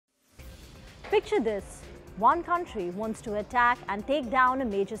Picture this. One country wants to attack and take down a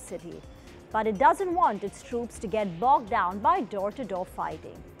major city, but it doesn't want its troops to get bogged down by door-to-door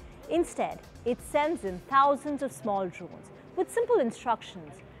fighting. Instead, it sends in thousands of small drones with simple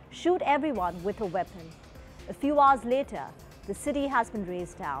instructions: shoot everyone with a weapon. A few hours later, the city has been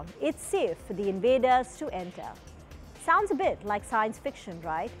razed down. It's safe for the invaders to enter. Sounds a bit like science fiction,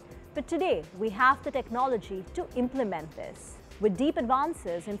 right? But today, we have the technology to implement this. With deep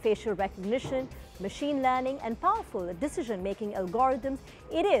advances in facial recognition, machine learning, and powerful decision-making algorithms,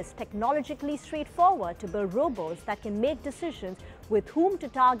 it is technologically straightforward to build robots that can make decisions with whom to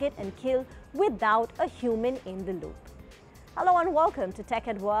target and kill without a human in the loop. Hello and welcome to Tech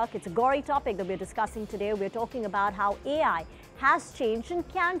at Work. It's a gory topic that we're discussing today. We're talking about how AI has changed and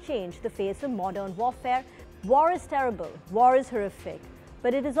can change the face of modern warfare. War is terrible, war is horrific,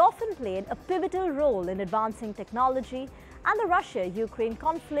 but it has often played a pivotal role in advancing technology, and the Russia-Ukraine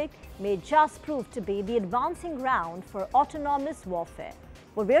conflict may just prove to be the advancing ground for autonomous warfare.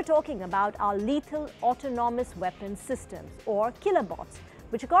 What we're talking about are lethal autonomous weapons systems, or killer bots,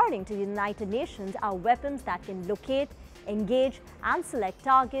 which according to the United Nations are weapons that can locate, engage, and select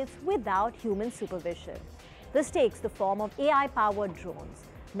targets without human supervision. This takes the form of AI-powered drones,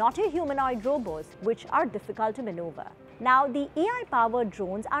 not your humanoid robots, which are difficult to maneuver. Now, the AI-powered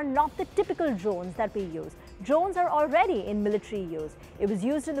drones are not the typical drones that we use. Drones are already in military use. It was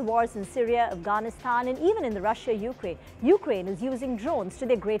used in the wars in Syria, Afghanistan, and even in the Russia-Ukraine. Ukraine is using drones to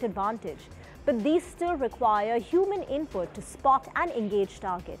their great advantage. But these still require human input to spot and engage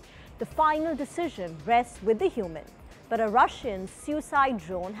targets. The final decision rests with the human. But a Russian suicide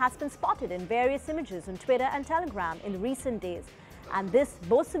drone has been spotted in various images on Twitter and Telegram in recent days. And this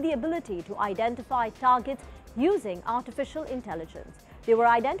boasts of the ability to identify targets using artificial intelligence. They were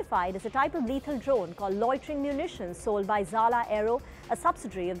identified as a type of lethal drone called loitering munitions sold by Zala Aero, a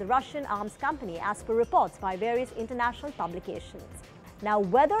subsidiary of the Russian arms company, as per reports by various international publications. Now,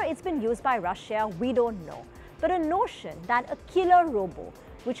 whether it's been used by Russia, we don't know. But a notion that a killer robot,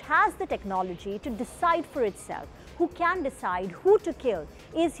 which has the technology to decide for itself who can decide who to kill,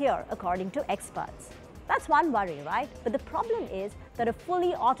 is here according to experts. That's one worry, right? But the problem is that a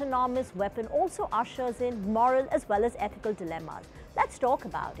fully autonomous weapon also ushers in moral as well as ethical dilemmas. Let's talk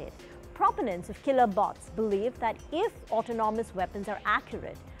about it. Proponents of killer bots believe that if autonomous weapons are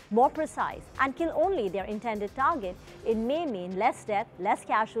accurate, more precise, and kill only their intended target, it may mean less death, less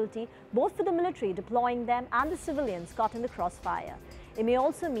casualty, both for the military deploying them and the civilians caught in the crossfire. It may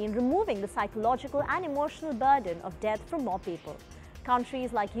also mean removing the psychological and emotional burden of death from more people.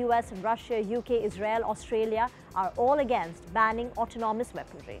 Countries like US and Russia, UK, Israel, Australia are all against banning autonomous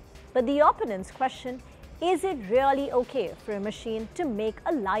weaponry. But the opponents question, is it really okay for a machine to make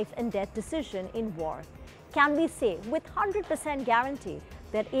a life and death decision in war? Can we say with 100% guarantee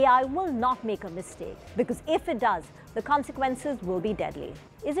that AI will not make a mistake? Because if it does, the consequences will be deadly.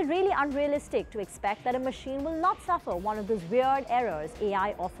 Is it really unrealistic to expect that a machine will not suffer one of those weird errors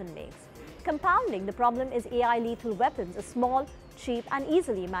AI often makes? Compounding the problem is AI lethal weapons are small, cheap, and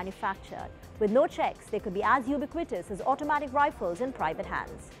easily manufactured. With no checks, they could be as ubiquitous as automatic rifles in private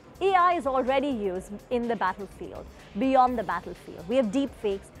hands. AI is already used in the battlefield, beyond the battlefield. We have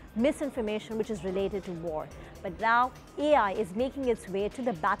deepfakes, misinformation which is related to war. But now, AI is making its way to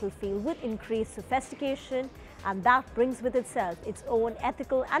the battlefield with increased sophistication, and that brings with itself its own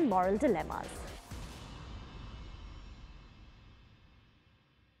ethical and moral dilemmas.